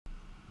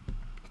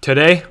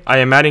Today, I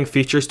am adding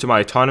features to my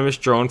autonomous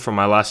drone from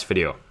my last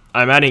video.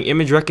 I am adding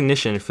image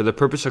recognition for the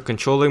purpose of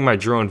controlling my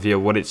drone via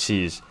what it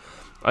sees.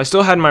 I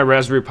still had my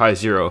Raspberry Pi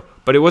Zero,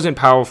 but it wasn't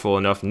powerful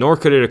enough, nor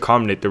could it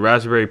accommodate the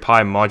Raspberry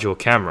Pi module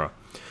camera.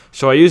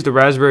 So I used the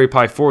Raspberry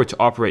Pi 4 to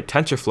operate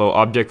Tensorflow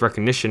object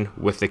recognition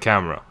with the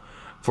camera.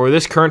 For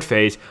this current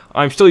phase,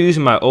 I'm still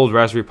using my old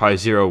Raspberry Pi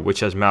Zero,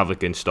 which has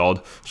Mavlink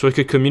installed, so it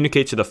could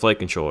communicate to the flight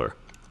controller.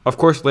 Of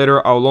course,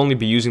 later I will only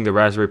be using the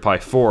Raspberry Pi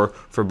 4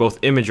 for both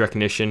image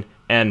recognition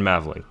and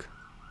Mavlink.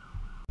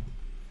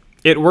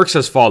 It works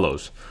as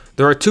follows.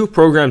 There are two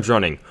programs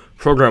running.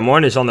 Program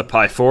 1 is on the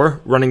Pi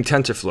 4 running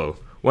Tensorflow.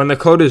 When the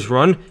code is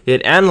run,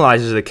 it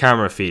analyzes the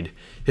camera feed.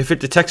 If it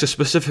detects a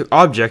specific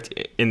object,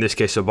 in this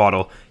case a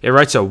bottle, it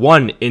writes a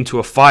 1 into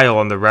a file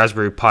on the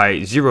Raspberry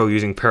Pi Zero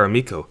using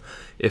paramiko.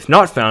 If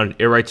not found,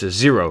 it writes a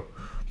 0.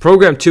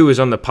 Program 2 is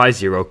on the Pi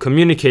Zero,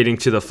 communicating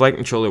to the flight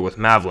controller with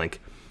Mavlink.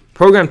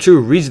 Program 2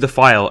 reads the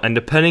file, and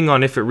depending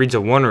on if it reads a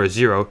 1 or a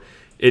 0,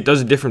 it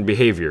does a different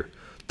behavior.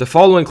 The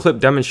following clip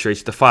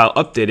demonstrates the file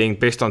updating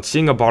based on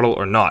seeing a bottle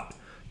or not.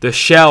 The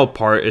shell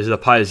part is the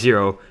Pi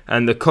Zero,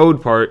 and the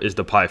code part is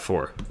the Pi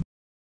 4.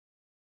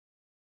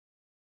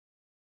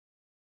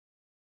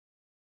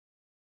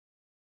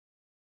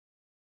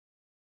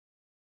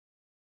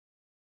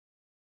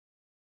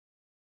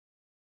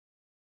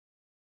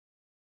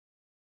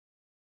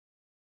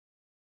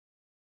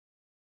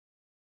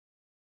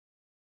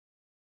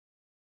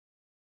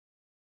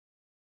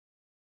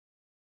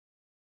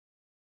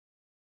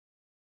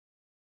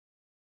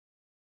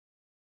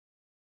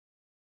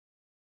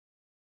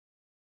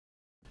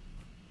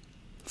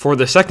 For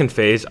the second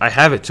phase, I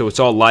have it so it's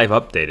all live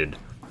updated.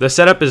 The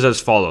setup is as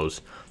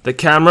follows. The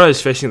camera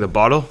is facing the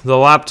bottle, the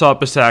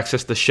laptop is to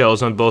access the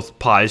shells on both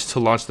Pis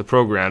to launch the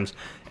programs,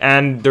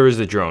 and there is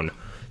the drone.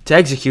 To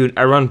execute,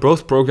 I run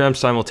both programs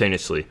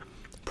simultaneously.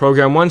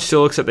 Program 1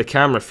 still looks at the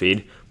camera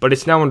feed, but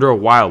it's now under a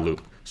while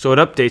loop, so it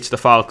updates the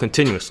file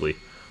continuously.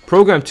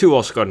 Program 2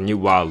 also got a new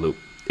while loop.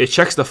 It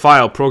checks the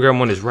file Program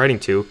 1 is writing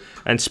to,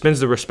 and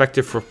spins the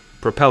respective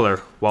propeller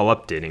while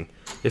updating.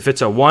 If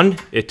it's a 1,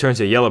 it turns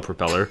a yellow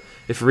propeller.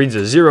 If it reads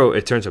a 0,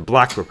 it turns a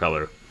black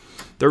propeller.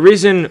 The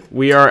reason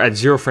we are at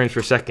 0 frames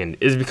per second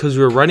is because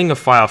we are writing a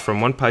file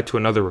from one Pi to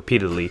another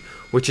repeatedly,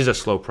 which is a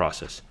slow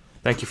process.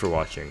 Thank you for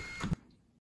watching.